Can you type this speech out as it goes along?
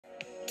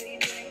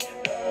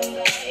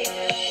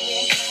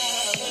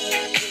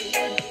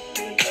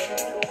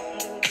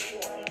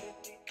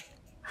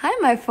Hi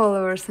my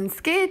followers and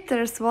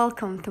skaters,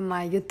 welcome to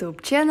my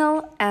YouTube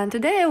channel, and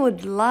today I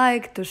would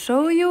like to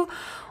show you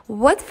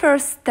what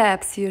first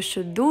steps you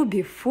should do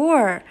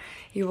before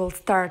you will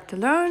start to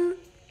learn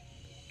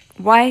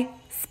why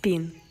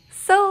spin.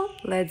 So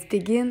let's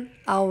begin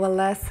our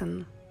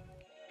lesson.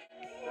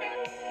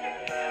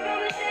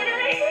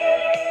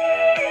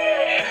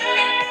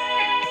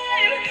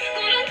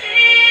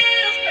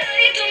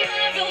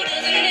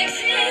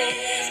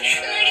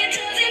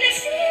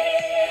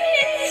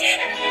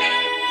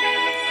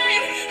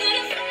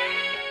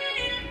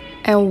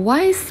 A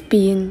Y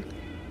spin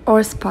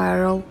or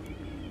spiral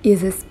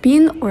is a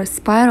spin or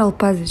spiral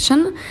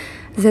position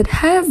that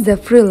has the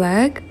free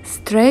leg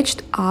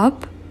stretched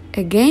up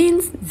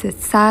against the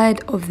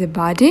side of the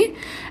body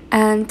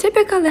and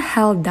typically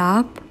held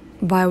up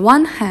by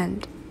one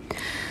hand.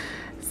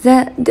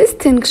 The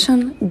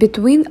distinction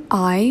between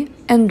I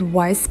and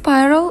Y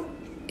spiral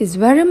is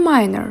very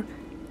minor.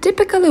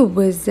 Typically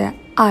with the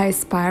I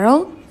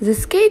spiral, the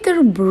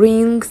skater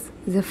brings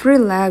the free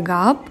leg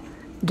up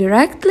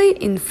directly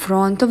in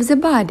front of the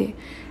body,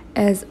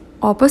 as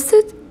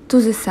opposite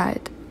to the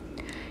side.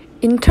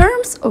 In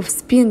terms of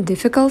spin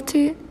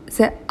difficulty,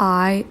 the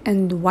I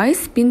and Y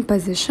spin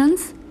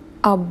positions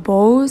are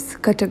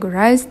both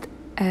categorized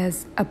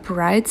as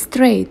upright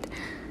straight,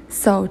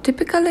 so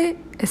typically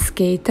a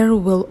skater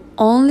will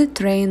only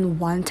train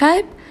one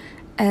type,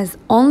 as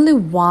only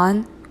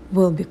one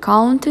will be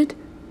counted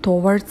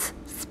towards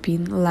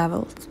spin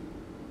levels.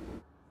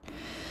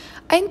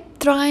 I'm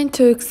trying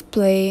to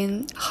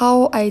explain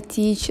how I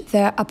teach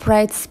the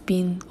upright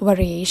spin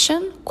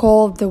variation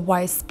called the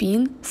Y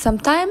spin,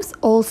 sometimes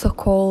also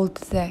called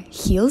the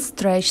heel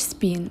stretch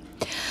spin.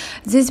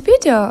 This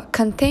video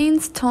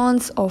contains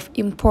tons of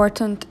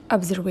important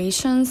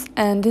observations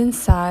and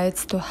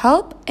insights to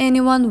help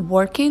anyone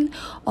working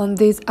on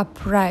this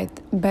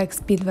upright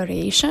backspin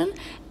variation,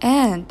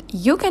 and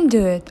you can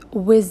do it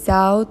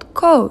without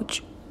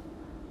coach.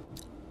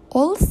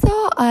 Also,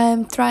 I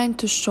am trying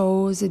to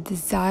show the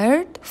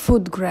desired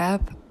foot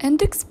grab and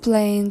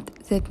explained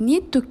that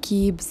need to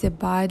keep the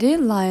body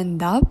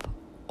lined up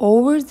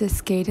over the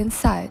skating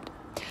side.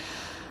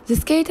 The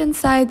skating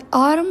side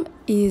arm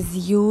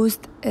is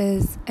used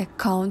as a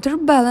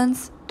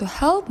counterbalance to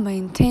help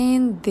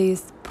maintain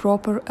this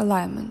proper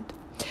alignment.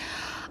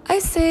 I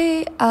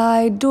say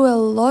I do a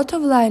lot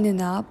of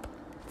lining up,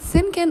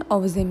 thinking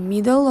of the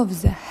middle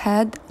of the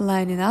head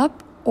lining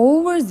up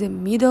over the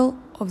middle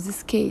of the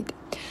skate.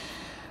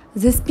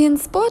 The spin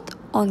spot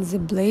on the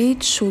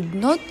blade should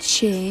not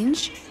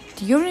change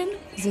during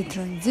the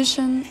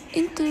transition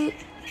into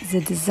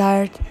the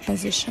desired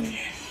position.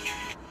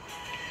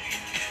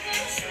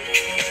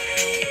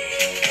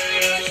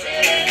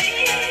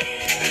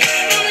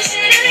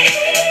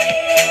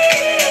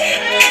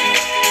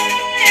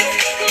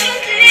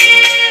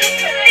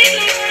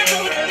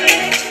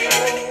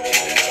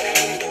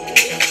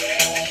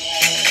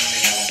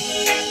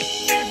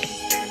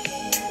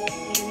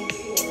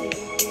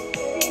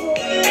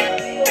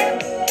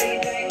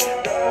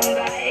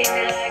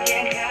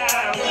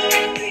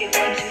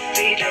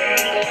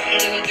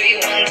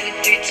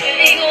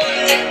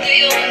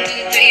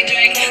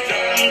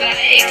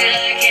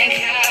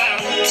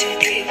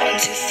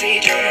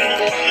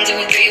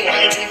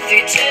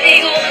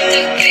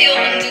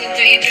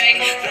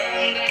 Drink.